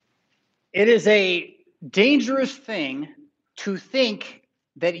It is a dangerous thing to think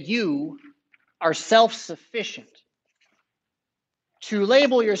that you are self-sufficient, to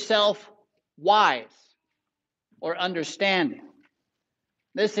label yourself wise or understanding.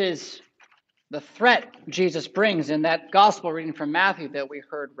 This is the threat Jesus brings in that gospel reading from Matthew that we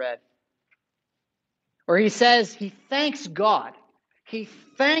heard read, where he says he thanks God. He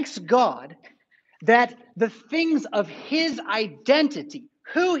thanks God that the things of his identity,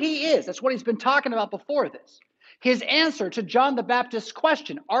 who he is, that's what he's been talking about before this. His answer to John the Baptist's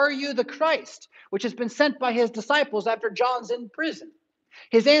question, are you the Christ, which has been sent by his disciples after John's in prison?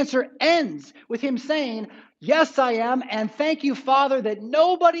 His answer ends with him saying, yes, I am, and thank you, Father, that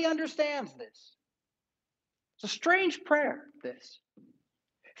nobody understands this. It's a strange prayer, this.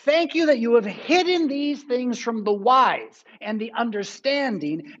 Thank you that you have hidden these things from the wise and the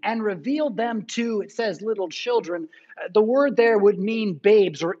understanding and revealed them to, it says, little children. The word there would mean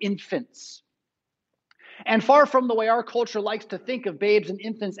babes or infants. And far from the way our culture likes to think of babes and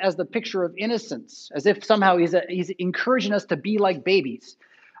infants as the picture of innocence, as if somehow he's encouraging us to be like babies.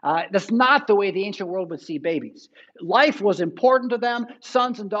 That's not the way the ancient world would see babies. Life was important to them.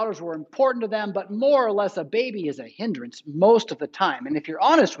 Sons and daughters were important to them, but more or less a baby is a hindrance most of the time. And if you're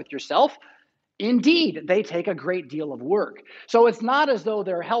honest with yourself, indeed, they take a great deal of work. So it's not as though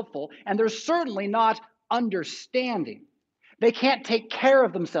they're helpful, and they're certainly not understanding. They can't take care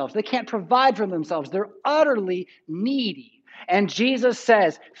of themselves. They can't provide for themselves. They're utterly needy. And Jesus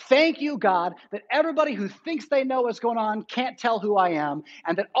says, thank you, God, that everybody who thinks they know what's going on can't tell who I am,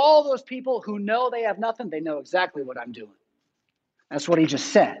 and that all those people who know they have nothing, they know exactly what I'm doing. That's what he just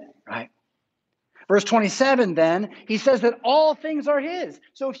said, right? Verse 27, then, he says that all things are his.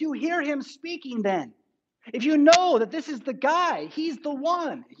 So if you hear him speaking then, if you know that this is the guy, he's the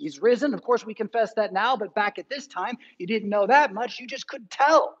one. He's risen. Of course, we confess that now, but back at this time, you didn't know that much. You just couldn't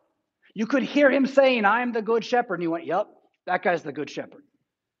tell. You could hear him saying, I'm the good shepherd. And you went, yep, that guy's the good shepherd.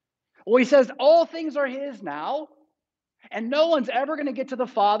 Well, he says all things are his now, and no one's ever going to get to the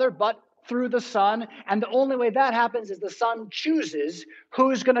Father but through the Son. And the only way that happens is the Son chooses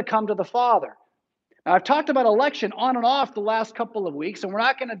who's going to come to the Father. Now, I've talked about election on and off the last couple of weeks, and we're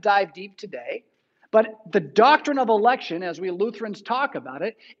not going to dive deep today. But the doctrine of election, as we Lutherans talk about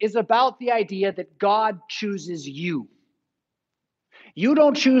it, is about the idea that God chooses you. You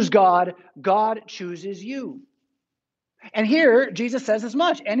don't choose God, God chooses you. And here, Jesus says as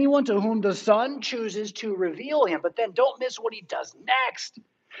much. Anyone to whom the Son chooses to reveal him. But then don't miss what he does next.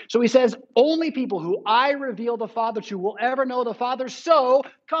 So he says, only people who I reveal the Father to will ever know the Father. So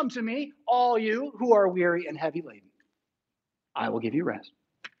come to me, all you who are weary and heavy laden. I will give you rest.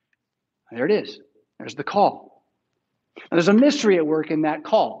 There it is. There's the call. Now, there's a mystery at work in that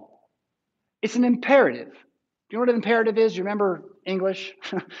call. It's an imperative. Do you know what an imperative is? You remember English?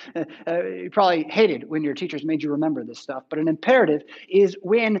 You probably hated when your teachers made you remember this stuff. But an imperative is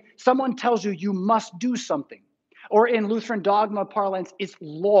when someone tells you you must do something. Or in Lutheran dogma parlance, it's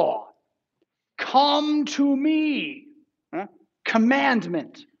law. Come to me. Huh?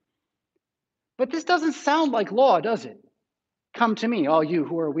 Commandment. But this doesn't sound like law, does it? Come to me, all you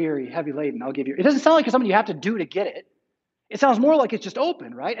who are weary, heavy laden, I'll give you. It doesn't sound like it's something you have to do to get it. It sounds more like it's just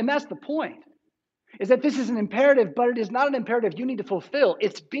open, right? And that's the point, is that this is an imperative, but it is not an imperative you need to fulfill.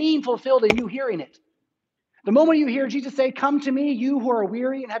 It's being fulfilled in you hearing it. The moment you hear Jesus say, come to me, you who are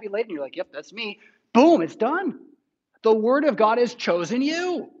weary and heavy laden, you're like, yep, that's me. Boom, it's done. The word of God has chosen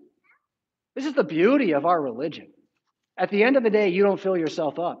you. This is the beauty of our religion. At the end of the day, you don't fill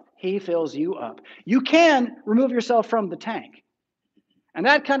yourself up. He fills you up. You can remove yourself from the tank. And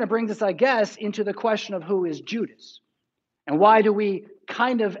that kind of brings us, I guess, into the question of who is Judas. And why do we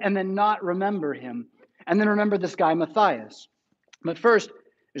kind of and then not remember him? And then remember this guy, Matthias. But first,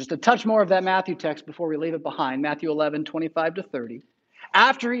 just a touch more of that Matthew text before we leave it behind. Matthew 11, 25 to 30.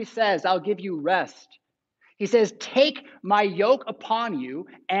 After he says, I'll give you rest, he says, take my yoke upon you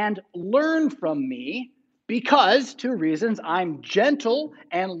and learn from me, because, two reasons, I'm gentle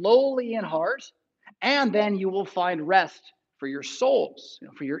and lowly in heart, and then you will find rest for your souls,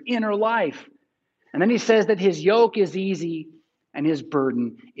 for your inner life. And then he says that his yoke is easy and his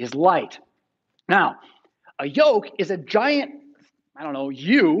burden is light. Now, a yoke is a giant,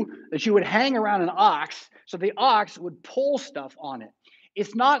 ewe that you would hang around an ox so the ox would pull stuff on it.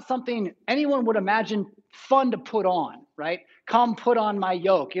 It's not something anyone would imagine fun to put on, right? Come put on my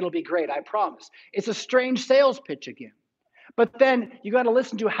yoke. It'll be great, I promise. It's a strange sales pitch again. But then you got to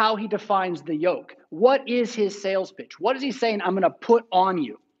listen to how he defines the yoke. What is his sales pitch? What is he saying? I'm going to put on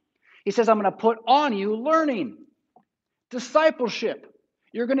you. He says, I'm going to put on you learning, discipleship.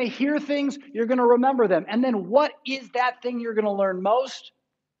 You're going to hear things, you're going to remember them. And then what is that thing you're going to learn most?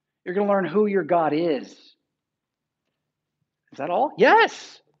 You're going to learn who your God is. Is that all?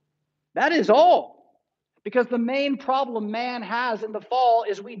 Yes, that is all. Because the main problem man has in the fall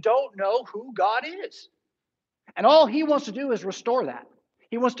is we don't know who God is. And all he wants to do is restore that.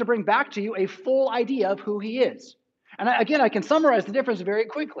 He wants to bring back to you a full idea of who he is. And again, I can summarize the difference very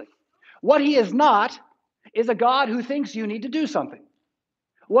quickly. What he is not is a God who thinks you need to do something.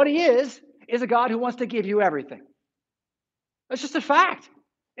 What he is a God who wants to give you everything. That's just a fact.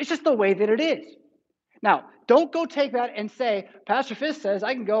 It's just the way that it is. Now, don't go take that and say, Pastor Fisk says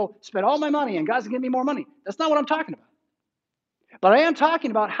I can go spend all my money and God's going to give me more money. That's not what I'm talking about. But I am talking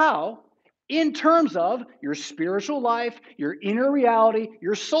about how, in terms of your spiritual life, your inner reality,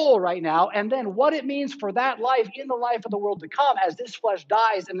 your soul right now, and then what it means for that life in the life of the world to come as this flesh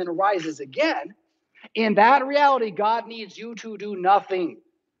dies and then rises again, in that reality, God needs you to do nothing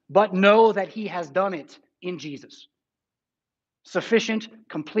but know that he has done it in Jesus. Sufficient,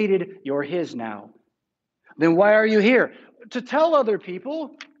 completed, you're his now. Then why are you here? To tell other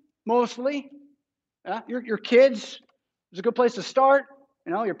people, mostly. Your kids is a good place to start.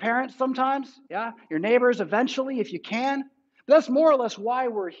 Your parents sometimes. Your neighbors eventually, if you can. But that's more or less why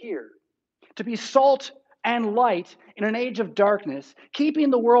we're here. To be salt and light in an age of darkness,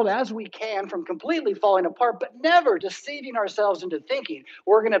 keeping the world as we can from completely falling apart, but never deceiving ourselves into thinking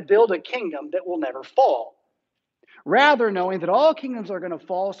we're going to build a kingdom that will never fall. Rather, knowing that all kingdoms are going to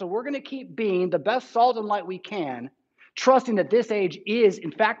fall, so we're going to keep being the best salt and light we can, trusting that this age is,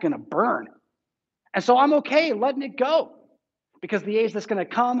 in fact, going to burn. And so I'm okay letting it go, because the age that's going to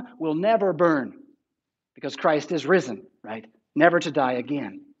come will never burn, because Christ is risen, right? Never to die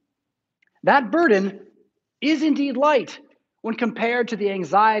again. That burden is indeed light when compared to the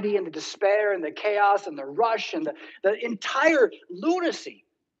anxiety and the despair and the chaos and the rush and the entire lunacy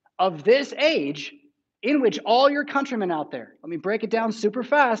of this age, in which all your countrymen out there, let me break it down super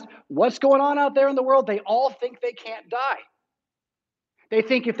fast. What's going on out there in the world? They all think they can't die. They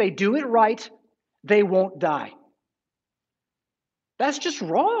think if they do it right, they won't die. That's just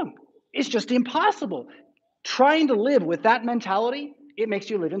wrong. It's just impossible. Trying to live with that mentality, it makes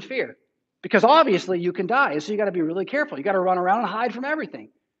you live in fear. Because obviously you can die, so you got to be really careful. You got to run around and hide from everything.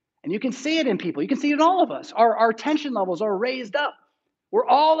 And you can see it in people. You can see it in all of us. Our tension levels are raised up. We're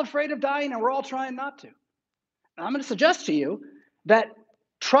all afraid of dying, and we're all trying not to. And I'm going to suggest to you that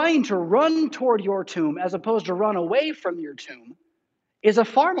trying to run toward your tomb as opposed to run away from your tomb is a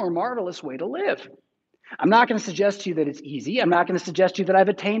far more marvelous way to live. I'm not going to suggest to you that it's easy. I'm not going to suggest to you that I've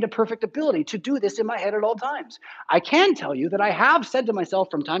attained a perfect ability to do this in my head at all times. I can tell you that I have said to myself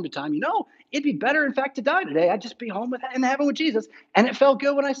from time to time, it'd be better, in fact, to die today. I'd just be home in heaven with Jesus. And it felt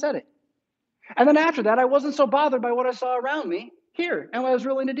good when I said it. And then after that, I wasn't so bothered by what I saw around me here, and I was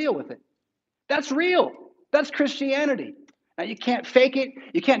willing to deal with it. That's real. That's Christianity. Now, you can't fake it.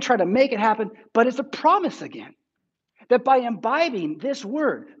 You can't try to make it happen, but it's a promise again. That by imbibing this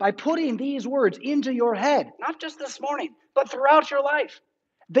word, by putting these words into your head, not just this morning, but throughout your life,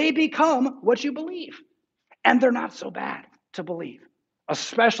 they become what you believe. And they're not so bad to believe,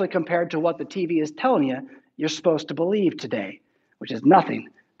 especially compared to what the TV is telling you you're supposed to believe today, which is nothing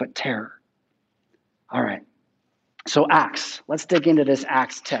but terror. All right. So Acts, let's dig into this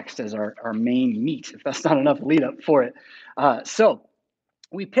Acts text as our main meat, if that's not enough lead up for it. So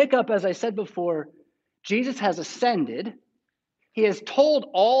we pick up, as I said before, Jesus has ascended. He has told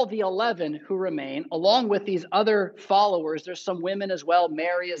all the 11 who remain, along with these other followers. There's some women as well.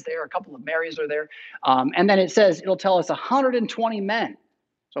 Mary is there. A couple of Marys are there. And then it'll tell us 120 men.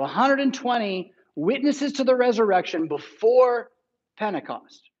 So 120 witnesses to the resurrection before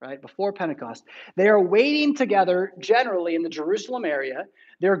Pentecost, right? Before Pentecost. They are waiting together generally in the Jerusalem area.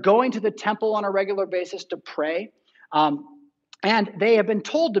 They're going to the temple on a regular basis to pray. And they have been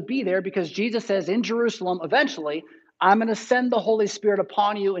told to be there because Jesus says in Jerusalem, eventually, I'm going to send the Holy Spirit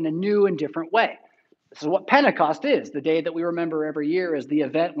upon you in a new and different way. This is what Pentecost is, the day that we remember every year as the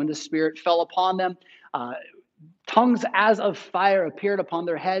event when the Spirit fell upon them. Tongues as of fire appeared upon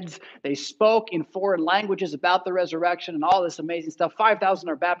their heads. They spoke in foreign languages about the resurrection and all this amazing stuff. 5,000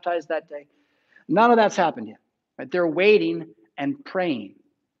 are baptized that day. None of that's happened yet. Right? They're waiting and praying.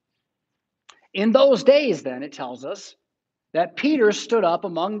 In those days, then, it tells us that Peter stood up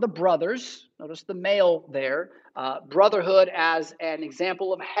among the brothers. Notice the male there. Brotherhood as an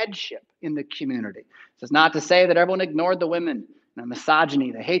example of headship in the community. This is not to say that everyone ignored the women. The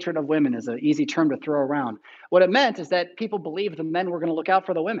misogyny, the hatred of women is an easy term to throw around. What it meant is that people believed the men were going to look out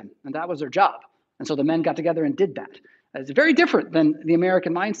for the women, and that was their job. And so the men got together and did that. It's very different than the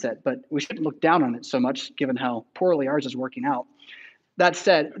American mindset, but we shouldn't look down on it so much, given how poorly ours is working out. That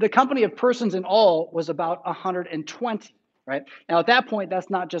said, the company of persons in all was about 120. right? Now, at that point, that's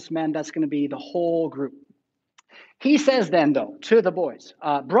not just men, that's going to be the whole group. He says then, though, to the boys,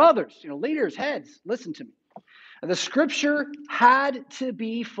 brothers, leaders, heads, listen to me. The scripture had to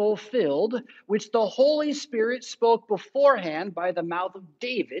be fulfilled, which the Holy Spirit spoke beforehand by the mouth of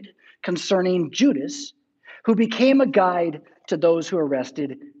David concerning Judas, who became a guide to those who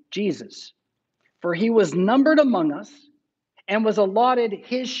arrested Jesus. For he was numbered among us and was allotted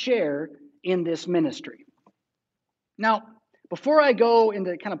his share in this ministry. Now, before I go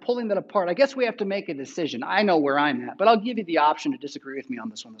into kind of pulling that apart, I guess we have to make a decision. I know where I'm at, but I'll give you the option to disagree with me on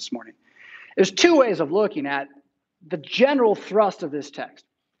this one this morning. There's two ways of looking at the general thrust of this text.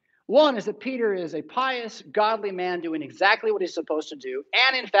 One is that Peter is a pious, godly man doing exactly what he's supposed to do.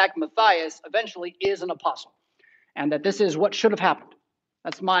 And in fact, Matthias eventually is an apostle. And that this is what should have happened.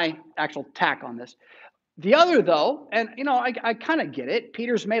 That's my actual tack on this. The other, though, and I kind of get it.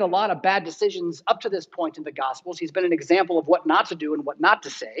 Peter's made a lot of bad decisions up to this point in the Gospels. He's been an example of what not to do and what not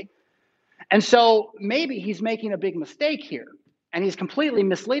to say. And so maybe he's making a big mistake here. And he's completely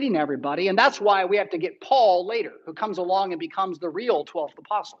misleading everybody. And that's why we have to get Paul later, who comes along and becomes the real 12th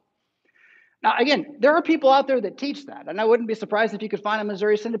apostle. Now, again, there are people out there that teach that. And I wouldn't be surprised if you could find a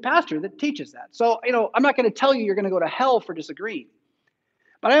Missouri Synod pastor that teaches that. So, I'm not going to tell you you're going to go to hell for disagreeing.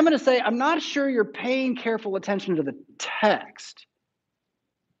 But I'm going to say, I'm not sure you're paying careful attention to the text.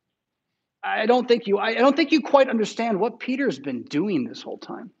 I don't think you quite understand what Peter's been doing this whole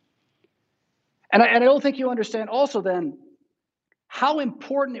time. And I don't think you understand also then how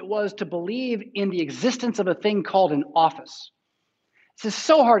important it was to believe in the existence of a thing called an office. This is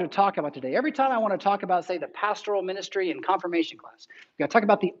so hard to talk about today. Every time I want to talk about, say, the pastoral ministry in confirmation class, we got to talk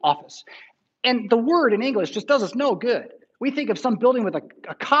about the office. And the word in English just does us no good. We think of some building with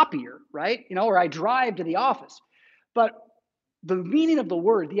a copier, right? Or I drive to the office. But the meaning of the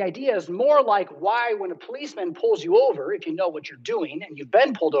word, the idea is more like why when a policeman pulls you over, if you know what you're doing and you've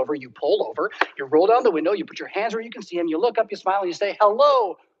been pulled over, you pull over, you roll down the window, you put your hands where you can see him, you look up, you smile, and you say,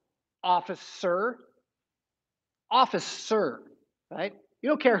 hello, officer. Officer, right? You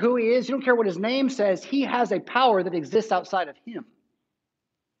don't care who he is. You don't care what his name says. He has a power that exists outside of him.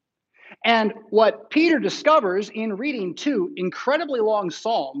 And what Peter discovers in reading two incredibly long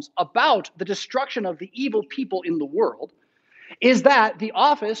Psalms about the destruction of the evil people in the world is that the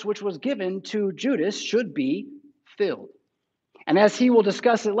office which was given to Judas should be filled. And as he will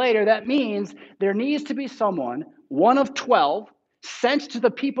discuss it later, that means there needs to be someone, one of 12, sent to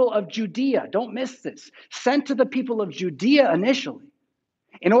the people of Judea. Don't miss this. Sent to the people of Judea initially,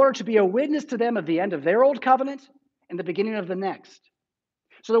 in order to be a witness to them of the end of their old covenant and the beginning of the next.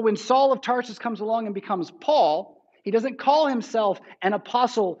 So that when Saul of Tarsus comes along and becomes Paul, he doesn't call himself an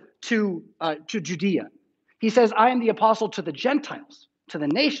apostle to Judea. He says, I am the apostle to the Gentiles, to the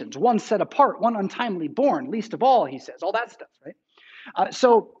nations, one set apart, one untimely born, least of all, he says, all that stuff, right?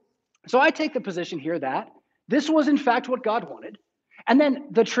 So I take the position here that this was in fact what God wanted. And then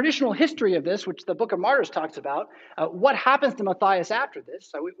the traditional history of this, which the Book of Martyrs talks about, what happens to Matthias after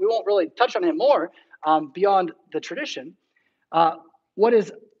this, we won't really touch on him more beyond the tradition. What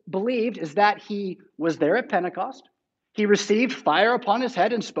is believed is that he was there at Pentecost. He received fire upon his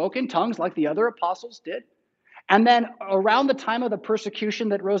head and spoke in tongues like the other apostles did. And then around the time of the persecution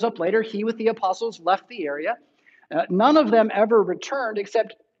that rose up later, he with the apostles left the area. None of them ever returned,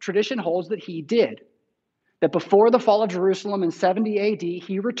 except tradition holds that he did. That before the fall of Jerusalem in 70 AD,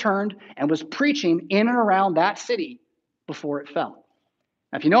 he returned and was preaching in and around that city before it fell.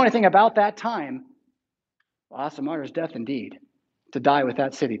 Now, if you know anything about that time, well, that's a martyr's death indeed, to die with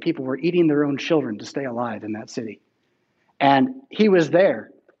that city. People were eating their own children to stay alive in that city. And he was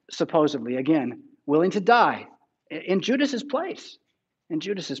there, supposedly, again, willing to die in Judas's place. In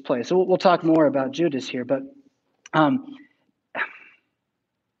Judas's place. So we'll talk more about Judas here, but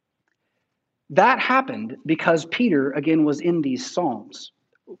that happened because Peter, again, was in these Psalms.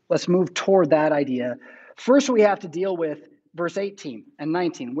 Let's move toward that idea. First, we have to deal with verse 18 and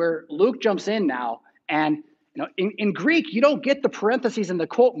 19, where Luke jumps in now. And in Greek, you don't get the parentheses and the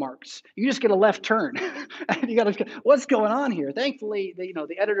quote marks. You just get a left turn. You got to, what's going on here? Thankfully,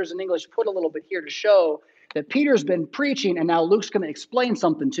 the editors in English put a little bit here to show that Peter's been preaching, and now Luke's going to explain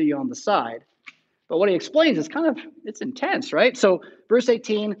something to you on the side. But what he explains is it's intense, right? So verse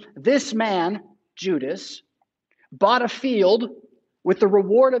 18, this man, Judas, bought a field with the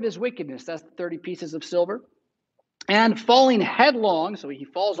reward of his wickedness. That's 30 pieces of silver. And falling headlong, so he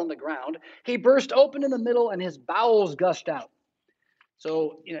falls on the ground, he burst open in the middle and his bowels gushed out.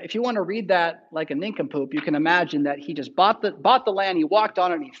 So, if you want to read that like a nincompoop, you can imagine that he just bought the land, he walked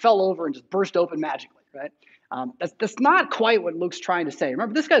on it, and he fell over and just burst open magically, right? That's not quite what Luke's trying to say.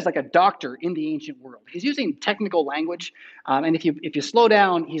 Remember, this guy's like a doctor in the ancient world. He's using technical language, and if you slow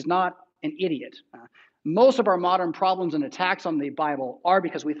down, he's not an idiot. Most of our modern problems and attacks on the Bible are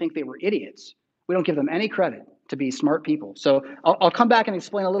because we think they were idiots. We don't give them any credit to be smart people. So I'll come back and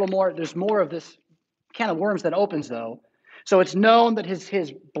explain a little more. There's more of this can of worms that opens, though. So it's known that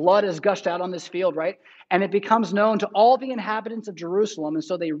his blood is gushed out on this field, right? And it becomes known to all the inhabitants of Jerusalem, and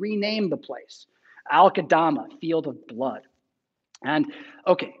so they rename the place Al-Qadama, field of blood. And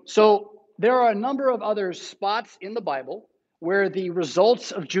okay, so there are a number of other spots in the Bible where the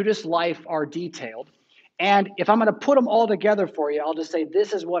results of Judas' life are detailed. And if I'm going to put them all together for you, I'll just say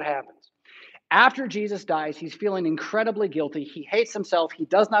this is what happens. After Jesus dies, he's feeling incredibly guilty. He hates himself. He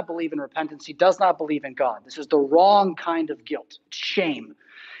does not believe in repentance. He does not believe in God. This is the wrong kind of guilt, shame.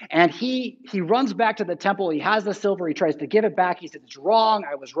 And he runs back to the temple. He has the silver. He tries to give it back. He says, it's wrong.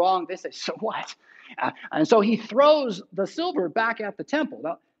 I was wrong. They say, so what? And so he throws the silver back at the temple.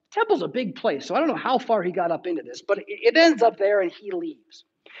 Now, the temple's a big place, so I don't know how far he got up into this, but it ends up there and he leaves.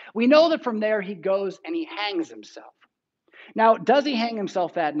 We know that from there he goes and he hangs himself. Now, does he hang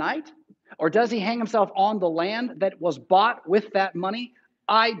himself that night? Or does he hang himself on the land that was bought with that money?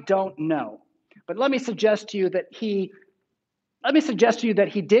 I don't know. But let me suggest to you that he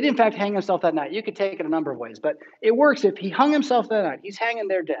did in fact hang himself that night. You could take it a number of ways, but it works if he hung himself that night. He's hanging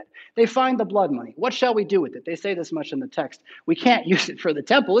there dead. They find the blood money. What shall we do with it? They say this much in the text. We can't use it for the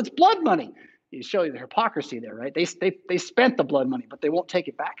temple. It's blood money. You show you the hypocrisy there, right? They spent the blood money, but they won't take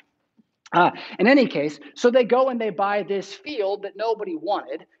it back. In any case, so they go and they buy this field that nobody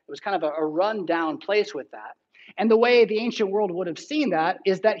wanted. It was kind of a run-down place with that. And the way the ancient world would have seen that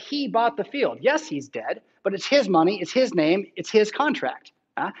is that he bought the field. Yes, he's dead, but it's his money, it's his name, it's his contract.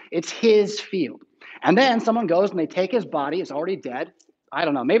 It's his field. And then someone goes and they take his body, it's already dead. I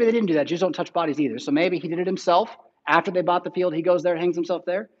don't know, maybe they didn't do that. Jews don't touch bodies either. So maybe he did it himself. After they bought the field, he goes there, hangs himself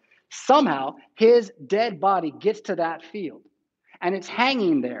there. Somehow, his dead body gets to that field. And it's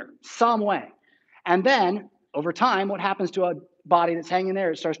hanging there some way. And then, over time, what happens to a body that's hanging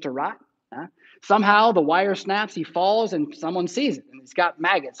there? It starts to rot. Somehow, the wire snaps, he falls, and someone sees it. And he's got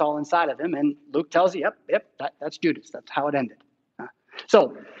maggots all inside of him. And Luke tells you, yep, that's Judas. That's how it ended.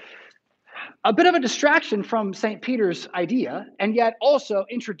 So, a bit of a distraction from St. Peter's idea, and yet also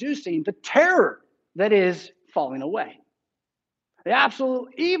introducing the terror that is falling away. The absolute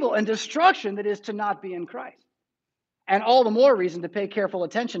evil and destruction that is to not be in Christ. And all the more reason to pay careful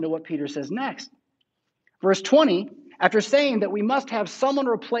attention to what Peter says next. Verse 20, after saying that we must have someone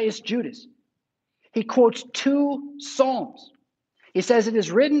replace Judas, he quotes two Psalms. He says, it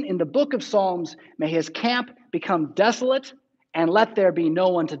is written in the book of Psalms, may his camp become desolate, and let there be no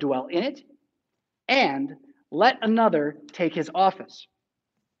one to dwell in it, and let another take his office.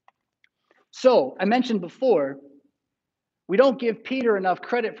 So, I mentioned before, we don't give Peter enough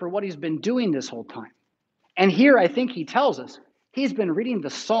credit for what he's been doing this whole time. And here I think he tells us he's been reading the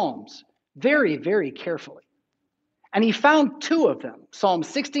Psalms very, very carefully. And he found two of them, Psalm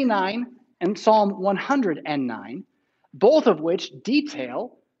 69 and Psalm 109, both of which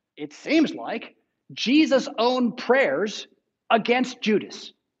detail, it seems like, Jesus' own prayers against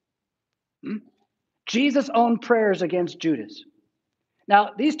Judas. Jesus' own prayers against Judas.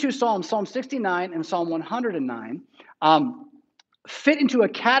 Now, these two Psalms, Psalm 69 and Psalm 109, fit into a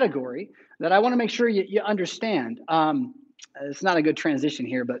category that I want to make sure you understand. It's not a good transition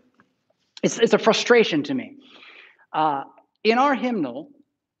here, but it's a frustration to me. In our hymnal,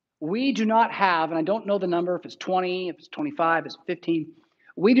 we do not have, and I don't know the number, if it's 20, if it's 25, if it's 15,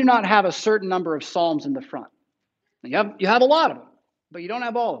 we do not have a certain number of psalms in the front. You have a lot of them, but you don't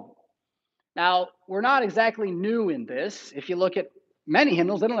have all of them. Now, we're not exactly new in this. If you look at many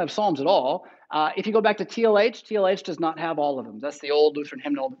hymnals, they don't have psalms at all. If you go back to TLH does not have all of them. That's the old Lutheran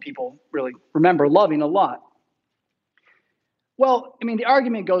hymnal that people really remember loving a lot. Well, I mean, the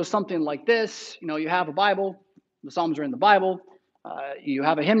argument goes something like this. You have a Bible. The Psalms are in the Bible. You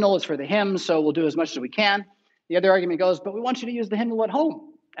have a hymnal. It's for the hymns, so we'll do as much as we can. The other argument goes, but we want you to use the hymnal at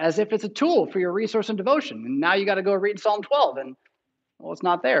home as if it's a tool for your resource and devotion. And now you got to go read Psalm 12, and, well, it's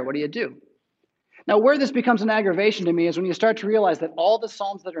not there. What do? Now, where this becomes an aggravation to me is when you start to realize that all the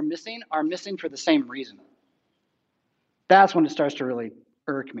Psalms that are missing for the same reason. That's when it starts to really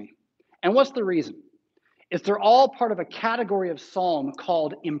irk me. And what's the reason? Is they're all part of a category of psalm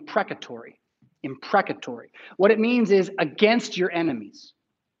called imprecatory. Imprecatory. What it means is against your enemies.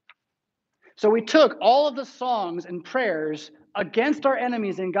 So we took all of the songs and prayers against our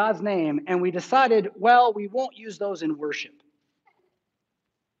enemies in God's name, and we decided, well, we won't use those in worship.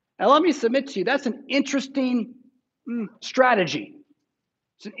 Now, let me submit to you, that's an interesting strategy.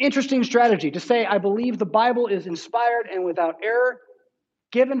 It's an interesting strategy to say, I believe the Bible is inspired and without error,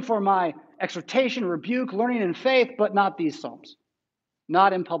 given for my exhortation, rebuke, learning, and faith, but not these Psalms,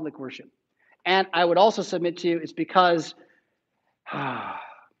 not in public worship. And I would also submit to you, it's because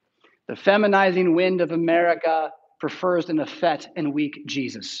the feminizing wind of America prefers an effete and weak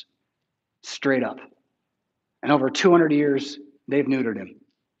Jesus, straight up. And over 200 years, they've neutered him.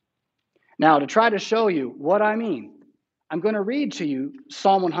 Now, to try to show you what I mean, I'm going to read to you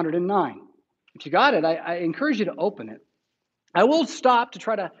Psalm 109. If you got it, I encourage you to open it. I will stop to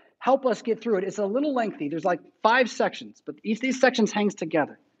try to help us get through it. It's a little lengthy. There's like 5 sections, but each of these sections hangs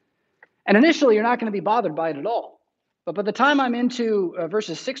together. And initially, you're not going to be bothered by it at all. But by the time I'm into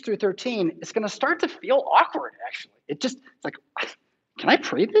verses 6 through 13, it's going to start to feel awkward, actually. It's like, can I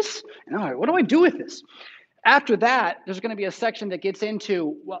pray this? No, what do I do with this? After that, there's going to be a section that gets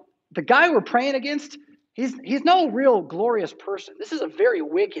into, well, the guy we're praying against, he's no real glorious person. This is a very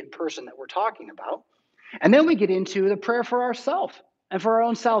wicked person that we're talking about. And then we get into the prayer for ourselves and for our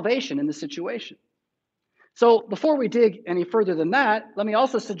own salvation in the situation. So before we dig any further than that, let me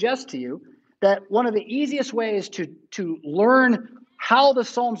also suggest to you that one of the easiest ways to learn how the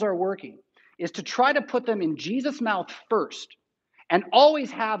Psalms are working is to try to put them in Jesus' mouth first and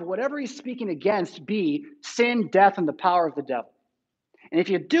always have whatever he's speaking against be sin, death, and the power of the devil. And if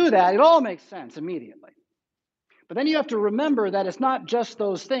you do that, it all makes sense immediately. But then you have to remember that it's not just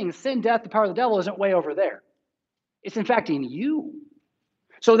those things. Sin, death, the power of the devil isn't way over there. It's in fact in you.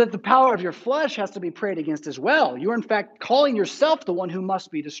 So that the power of your flesh has to be prayed against as well. You're in fact calling yourself the one who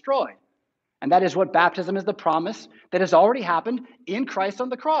must be destroyed. And that is what baptism is, the promise that has already happened in Christ on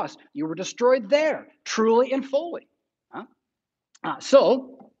the cross. You were destroyed there, truly and fully.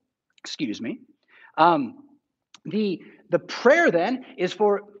 The prayer then is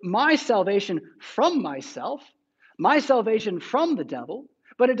for my salvation from myself, my salvation from the devil,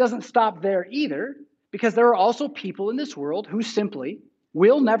 but it doesn't stop there either, because there are also people in this world who simply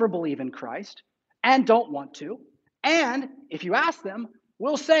will never believe in Christ and don't want to. And if you ask them,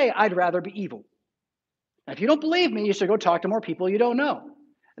 will say, I'd rather be evil. Now, if you don't believe me, you should go talk to more people you don't know.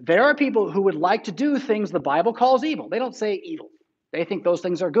 There are people who would like to do things the Bible calls evil. They don't say evil. They think those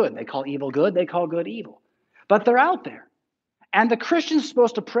things are good. They call evil good. They call good evil. But they're out there. And the Christian's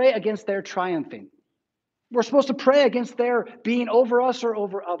supposed to pray against their triumphing. We're supposed to pray against their being over us or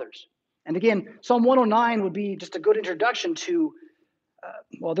over others. And again, Psalm 109 would be just a good introduction to,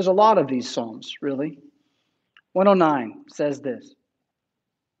 there's a lot of these Psalms, really. 109 says this.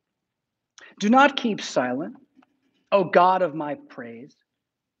 Do not keep silent, O God of my praise.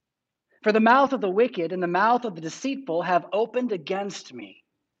 For the mouth of the wicked and the mouth of the deceitful have opened against me.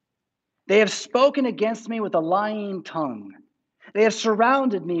 They have spoken against me with a lying tongue. They have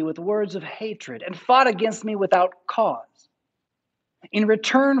surrounded me with words of hatred and fought against me without cause. In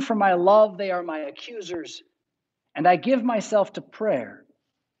return for my love, they are my accusers, and I give myself to prayer.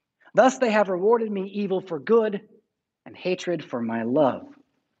 Thus they have rewarded me evil for good and hatred for my love.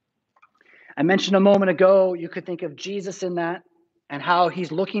 I mentioned a moment ago, you could think of Jesus in that and how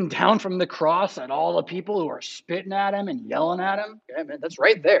he's looking down from the cross at all the people who are spitting at him and yelling at him. Okay, that's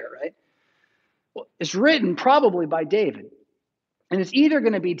right there, right? Well, it's written probably by David. And it's either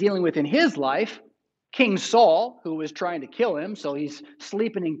going to be dealing with in his life, King Saul, who was trying to kill him, so he's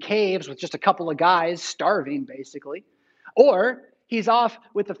sleeping in caves with just a couple of guys, starving basically. Or he's off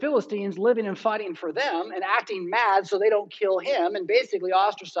with the Philistines, living and fighting for them and acting mad so they don't kill him and basically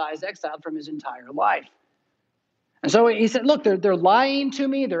ostracized, exiled from his entire life. And so he said, look, they're lying to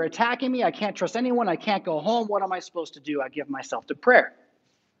me. They're attacking me. I can't trust anyone. I can't go home. What am I supposed to do? I give myself to prayer.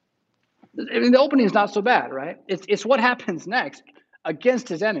 I mean, the opening is not so bad, right? It's what happens next against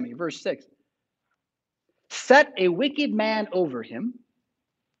his enemy. Verse 6. Set a wicked man over him,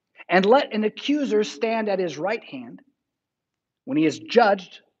 and let an accuser stand at his right hand. When he is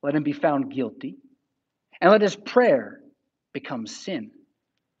judged, let him be found guilty, and let his prayer become sin.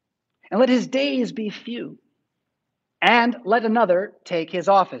 And let his days be few, and let another take his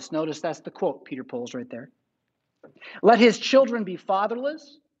office. Notice that's the quote Peter pulls right there. Let his children be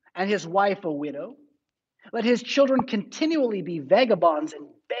fatherless, and his wife a widow. Let his children continually be vagabonds and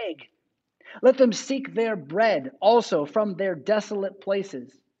beg. Let them seek their bread also from their desolate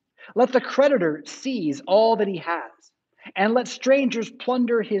places. Let the creditor seize all that he has, and let strangers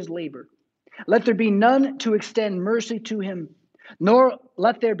plunder his labor. Let there be none to extend mercy to him, nor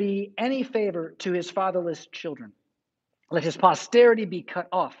let there be any favor to his fatherless children. Let his posterity be cut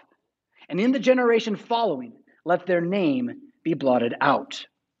off, and in the generation following, let their name be blotted out.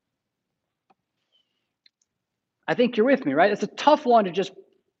 I think you're with me, right? It's a tough one to just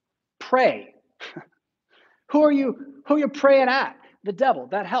pray. Who are you praying at? the devil.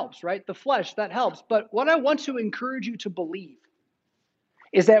 That helps, right? The flesh, that helps. But what I want to encourage you to believe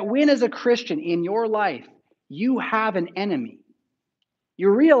is that when, as a Christian in your life, you have an enemy, you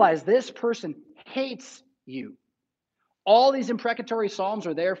realize this person hates you. All these imprecatory psalms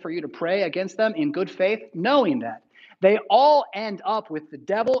are there for you to pray against them in good faith, knowing that they all end up with the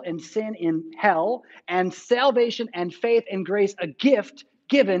devil and sin in hell, and salvation and faith and grace a gift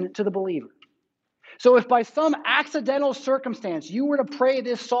given to the believer. So if by some accidental circumstance you were to pray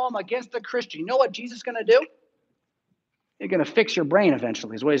this psalm against a Christian, you know what Jesus is going to do? He's going to fix your brain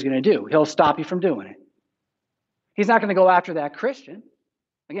eventually, is what he's going to do. He'll stop you from doing it. He's not going to go after that Christian.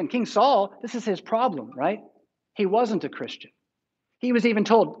 Again, King Saul, this is his problem, right? He wasn't a Christian. He was even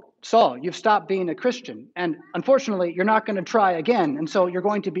told, Saul, you've stopped being a Christian. And unfortunately, you're not going to try again. And so you're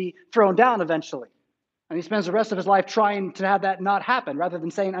going to be thrown down eventually. And he spends the rest of his life trying to have that not happen rather than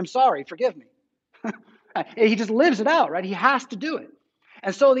saying, I'm sorry, forgive me. He just lives it out, right? He has to do it.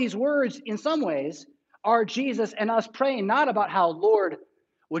 And so these words, in some ways, are Jesus and us praying not about how, Lord,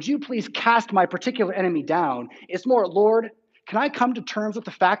 would you please cast my particular enemy down? It's more, Lord, can I come to terms with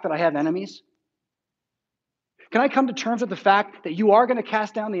the fact that I have enemies? Can I come to terms with the fact that you are going to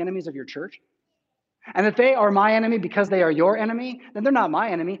cast down the enemies of your church? And if they are my enemy because they are your enemy, then they're not my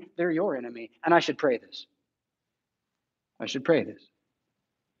enemy, they're your enemy. And I should pray this. I should pray this.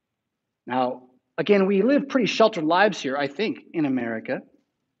 Now, again, we live pretty sheltered lives here, I think, in America.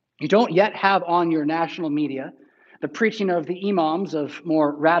 You don't yet have on your national media the preaching of the imams of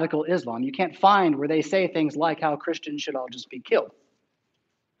more radical Islam. You can't find where they say things like how Christians should all just be killed.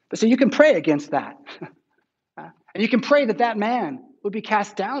 But so you can pray against that. And you can pray that that man would be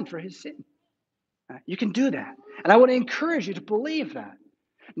cast down for his sin. You can do that. And I want to encourage you to believe that.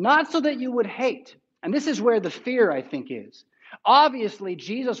 Not so that you would hate. And this is where the fear, I think, is. Obviously,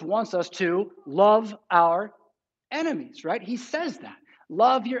 Jesus wants us to love our enemies, right? He says that.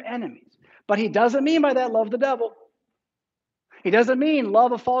 Love your enemies. But he doesn't mean by that love the devil. He doesn't mean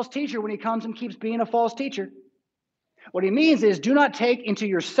love a false teacher when he comes and keeps being a false teacher. What he means is do not take into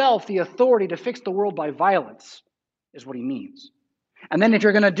yourself the authority to fix the world by violence, is what he means. And then if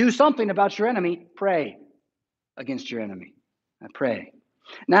you're going to do something about your enemy, pray against your enemy. Pray.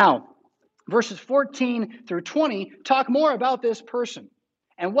 Now, verses 14 through 20 talk more about this person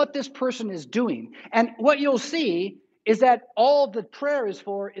and what this person is doing. And what you'll see is that all the prayer is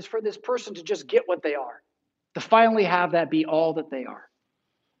for this person to just get what they are, to finally have that be all that they are.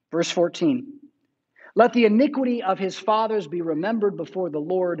 Verse 14, let the iniquity of his fathers be remembered before the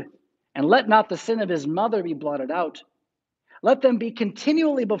Lord, and let not the sin of his mother be blotted out. Let them be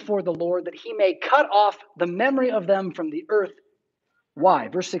continually before the Lord, that he may cut off the memory of them from the earth. Why?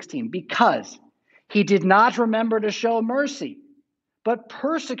 Verse 16, because he did not remember to show mercy, but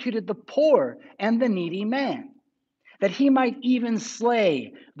persecuted the poor and the needy man, that he might even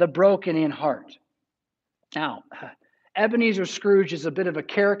slay the broken in heart. Now, Ebenezer Scrooge is a bit of a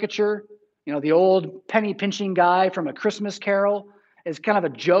caricature. You know, the old penny pinching guy from A Christmas Carol is kind of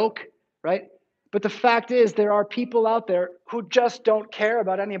a joke, right? But the fact is, there are people out there who just don't care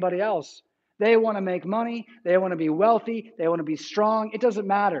about anybody else. They want to make money. They want to be wealthy. They want to be strong. It doesn't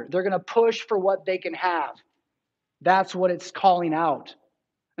matter. They're going to push for what they can have. That's what it's calling out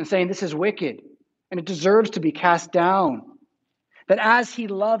and saying this is wicked and it deserves to be cast down. That as he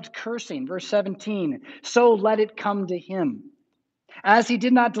loved cursing, verse 17, so let it come to him. As he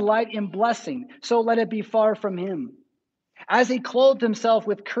did not delight in blessing, so let it be far from him. As he clothed himself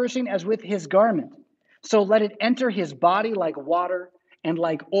with cursing as with his garment, so let it enter his body like water and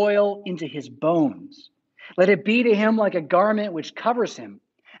like oil into his bones. Let it be to him like a garment which covers him,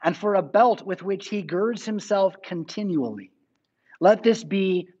 and for a belt with which he girds himself continually. Let this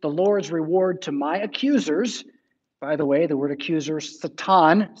be the Lord's reward to my accusers. By the way, the word accuser,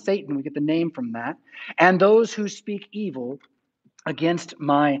 Satan, we get the name from that. And those who speak evil against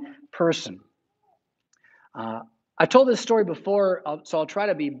my person. I told this story before, so I'll try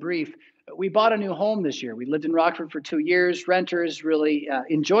to be brief. We bought a new home this year. We lived in Rockford for 2 years. Renters really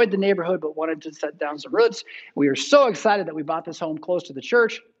enjoyed the neighborhood, but wanted to set down some roots. We were so excited that we bought this home close to the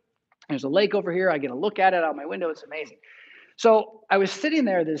church. There's a lake over here. I get a look at it out my window. It's amazing. So I was sitting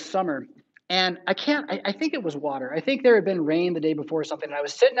there this summer, and I think it was water. I think there had been rain the day before or something, and I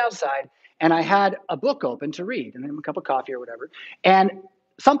was sitting outside, and I had a book open to read, and then a cup of coffee or whatever, and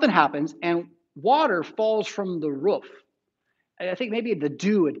something happens, and water falls from the roof. I think maybe the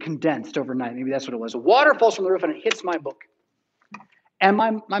dew had condensed overnight. Maybe that's what it was. Water falls from the roof and it hits my book. And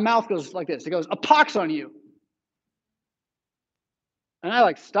my mouth goes like this. It goes, a pox on you. And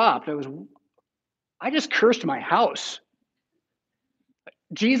I stopped. I just cursed my house.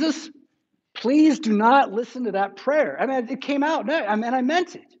 Jesus, Please do not listen to that prayer. I mean, it came out, and I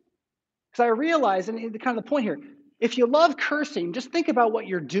meant it. Because I realized, and kind of the point here, if you love cursing, just think about what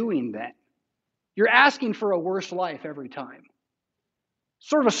you're doing then. You're asking for a worse life every time.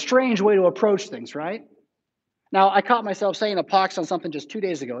 Sort of a strange way to approach things, right? Now, I caught myself saying a pox on something just 2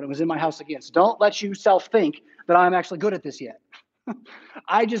 days ago, and it was in my house again. So don't let yourself think that I'm actually good at this yet.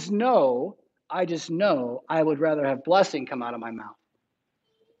 I just know I would rather have blessing come out of my mouth.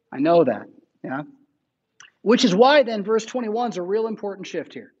 I know that, yeah? Which is why then verse 21 is a real important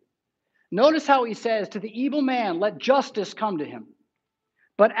shift here. Notice how he says, to the evil man, let justice come to him.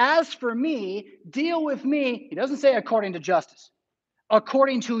 But as for me, deal with me, he doesn't say according to justice,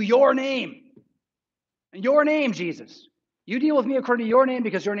 according to your name. Your name, Jesus. You deal with me according to your name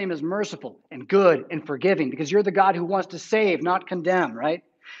because your name is merciful and good and forgiving, because you're the God who wants to save, not condemn, right?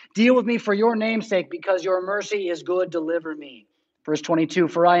 Deal with me for your name's sake because your mercy is good. Deliver me. Verse 22,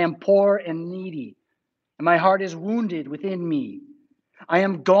 for I am poor and needy, and my heart is wounded within me. I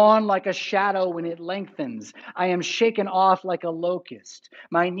am gone like a shadow when it lengthens. I am shaken off like a locust.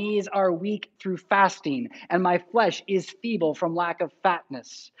 My knees are weak through fasting, and my flesh is feeble from lack of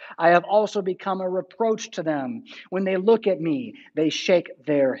fatness. I have also become a reproach to them. When they look at me, they shake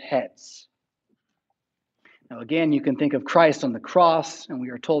their heads. Now, again, you can think of Christ on the cross, and we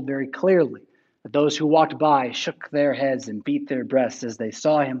are told very clearly that those who walked by shook their heads and beat their breasts as they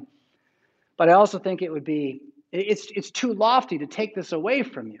saw him. But I also think it's too lofty to take this away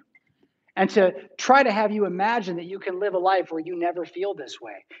from you and to try to have you imagine that you can live a life where you never feel this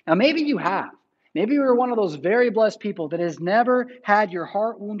way. Now, maybe you have. Maybe you're one of those very blessed people that has never had your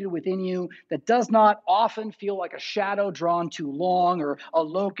heart wounded within you, that does not often feel like a shadow drawn too long or a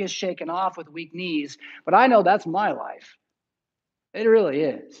locust shaken off with weak knees. But I know that's my life. It really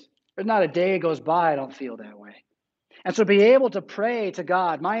is. There's not a day goes by I don't feel that way. And so be able to pray to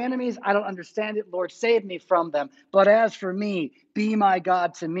God, my enemies, I don't understand it. Lord, save me from them. But as for me, be my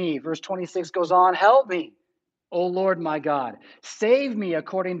God to me. Verse 26 goes on, help me, O Lord my God. Save me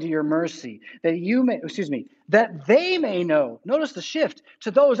according to your mercy, that they may know. Notice the shift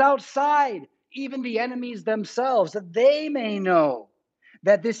to those outside, even the enemies themselves, that they may know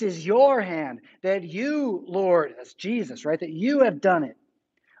that this is your hand, that you, Lord, that's Jesus, right, that you have done it.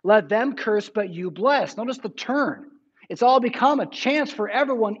 Let them curse, but you bless. Notice the turn. It's all become a chance for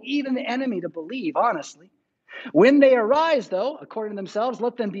everyone, even the enemy, to believe, honestly. When they arise, though, according to themselves,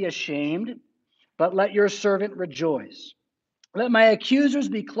 let them be ashamed, but let your servant rejoice. Let my accusers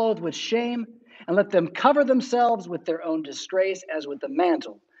be clothed with shame, and let them cover themselves with their own disgrace as with a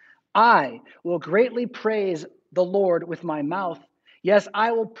mantle. I will greatly praise the Lord with my mouth. Yes,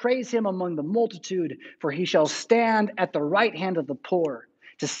 I will praise him among the multitude, for he shall stand at the right hand of the poor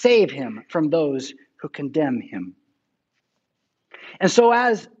to save him from those who condemn him. And so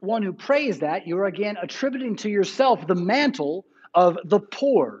as one who prays that, you're again attributing to yourself the mantle of the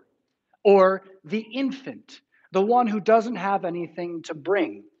poor or the infant, the one who doesn't have anything to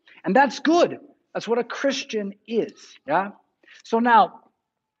bring. And that's good. That's what a Christian is. Yeah. So now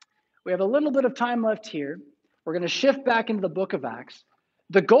we have a little bit of time left here. We're going to shift back into the book of Acts.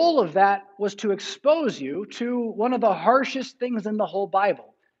 The goal of that was to expose you to one of the harshest things in the whole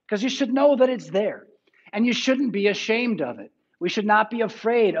Bible, because you should know that it's there and you shouldn't be ashamed of it. We should not be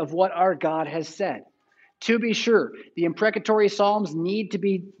afraid of what our God has said. To be sure, the imprecatory psalms need to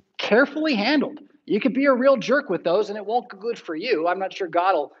be carefully handled. You could be a real jerk with those and it won't go good for you. I'm not sure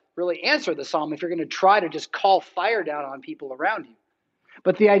God will really answer the psalm if you're going to try to just call fire down on people around you.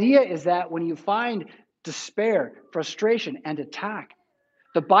 But the idea is that when you find despair, frustration, and attack,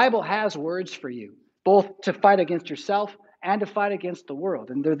 the Bible has words for you, both to fight against yourself and to fight against the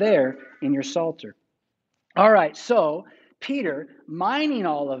world. And they're there in your Psalter. All right, so Peter, mining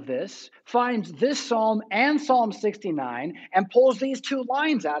all of this, finds this psalm and Psalm 69 and pulls these two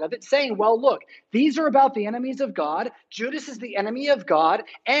lines out of it, saying, well, look, these are about the enemies of God. Judas is the enemy of God,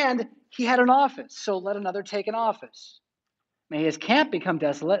 and he had an office, so let another take an office. May his camp become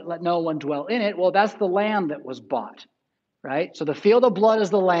desolate, let no one dwell in it. Well, that's the land that was bought, right? So the field of blood is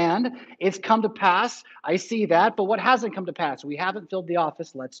the land. It's come to pass. I see that, but what hasn't come to pass? We haven't filled the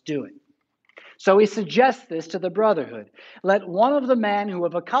office. Let's do it. So he suggests this to the brotherhood. Let one of the men who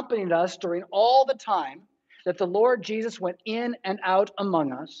have accompanied us during all the time that the Lord Jesus went in and out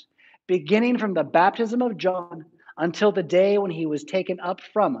among us, beginning from the baptism of John until the day when he was taken up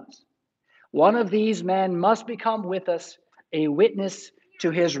from us. One of these men must become with us a witness to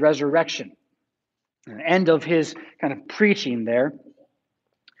his resurrection. End of his kind of preaching there.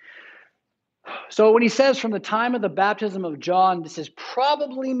 So when he says from the time of the baptism of John, this is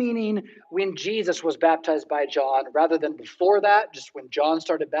probably meaning when Jesus was baptized by John rather than before that, just when John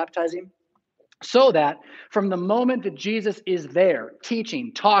started baptizing. So that from the moment that Jesus is there,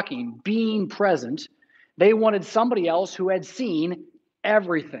 teaching, talking, being present, they wanted somebody else who had seen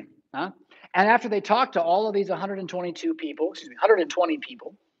everything. Huh? And after they talk to all of these 120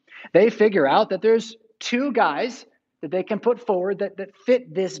 people, they figure out that there's two guys that they can put forward that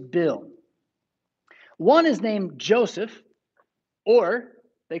fit this bill. One is named Joseph, or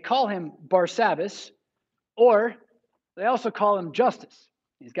they call him Barsabbas, or they also call him Justus.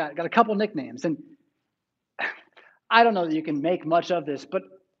 He's got a couple nicknames. And I don't know that you can make much of this, but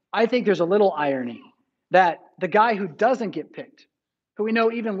I think there's a little irony that the guy who doesn't get picked, who we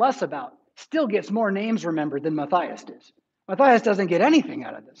know even less about, still gets more names remembered than Matthias does. Matthias doesn't get anything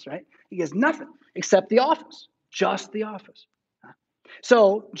out of this, right? He gets nothing except the office, just the office.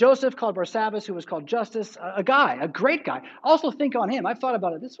 So Joseph, called Barsabbas, who was called Justus, a great guy. Also think on him. I've thought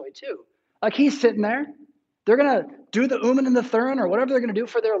about it this way too. Like he's sitting there. They're going to do the Uman and the Thurin or whatever they're going to do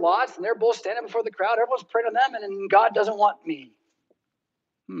for their lots, and they're both standing before the crowd. Everyone's praying to them, and God doesn't want me.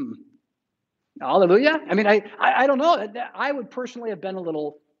 Hallelujah. I mean, I don't know. I would personally have been a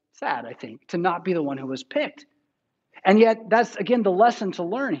little sad, I think, to not be the one who was picked. And yet, that's, again, the lesson to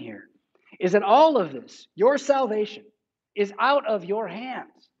learn here, is that all of this, your salvation, is out of your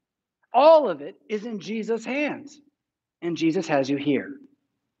hands. All of it is in Jesus' hands. And Jesus has you here.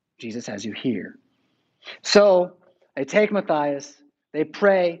 Jesus has you here. So they take Matthias, they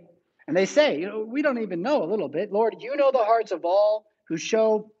pray, and they say, we don't even know a little bit. Lord, you know the hearts of all who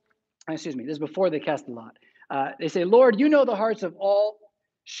show, this is before they cast the lot. They say, Lord, you know the hearts of all.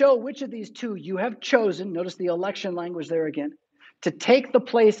 Show which of these two you have chosen, notice the election language there again, to take the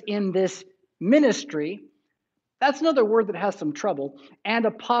place in this ministry. That's another word that has some trouble, and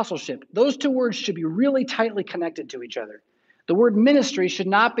apostleship. Those two words should be really tightly connected to each other. The word ministry should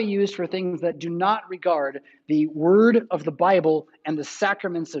not be used for things that do not regard the word of the Bible and the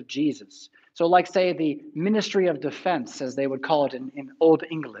sacraments of Jesus. So like, say, the ministry of defense, as they would call it in Old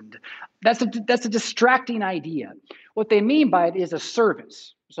England. That's a distracting idea. What they mean by it is a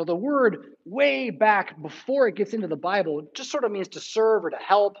service. So the word way back before it gets into the Bible just sort of means to serve or to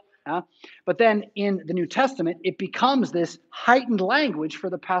help. But then in the New Testament, it becomes this heightened language for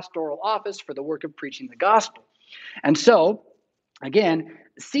the pastoral office, for the work of preaching the gospel. And so, again,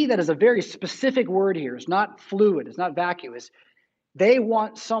 see that as a very specific word here. It's not fluid. It's not vacuous. They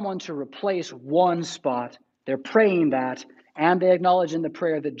want someone to replace one spot. They're praying that, and they acknowledge in the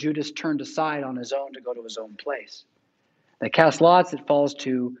prayer that Judas turned aside on his own to go to his own place. They cast lots. It falls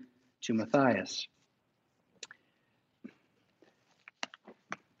to Matthias.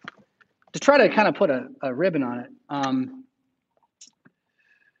 To try to kind of put a ribbon on it,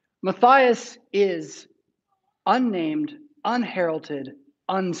 Matthias is unnamed, unheralded,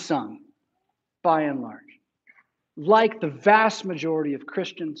 unsung, by and large, like the vast majority of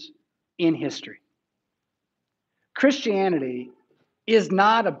Christians in history. Christianity is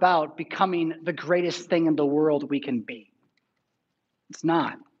not about becoming the greatest thing in the world we can be. It's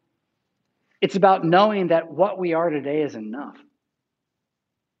not. It's about knowing that what we are today is enough.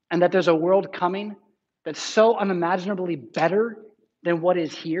 And that there's a world coming that's so unimaginably better than what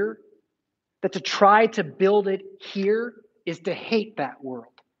is here, that to try to build it here is to hate that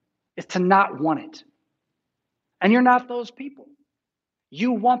world, is to not want it. And you're not those people.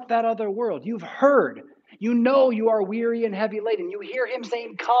 You want that other world. You've heard. You know you are weary and heavy laden. You hear him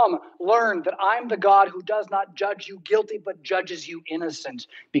saying, come, learn that I'm the God who does not judge you guilty, but judges you innocent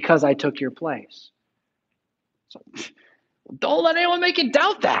because I took your place. So don't let anyone make you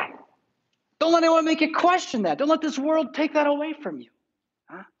doubt that. Don't let anyone make you question that. Don't let this world take that away from you.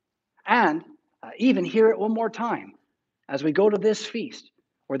 And even hear it one more time as we go to this feast,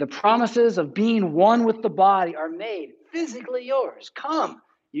 where the promises of being one with the body are made physically yours. Come,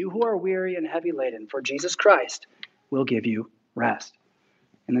 you who are weary and heavy laden, for Jesus Christ will give you rest.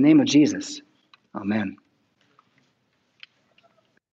 In the name of Jesus, amen.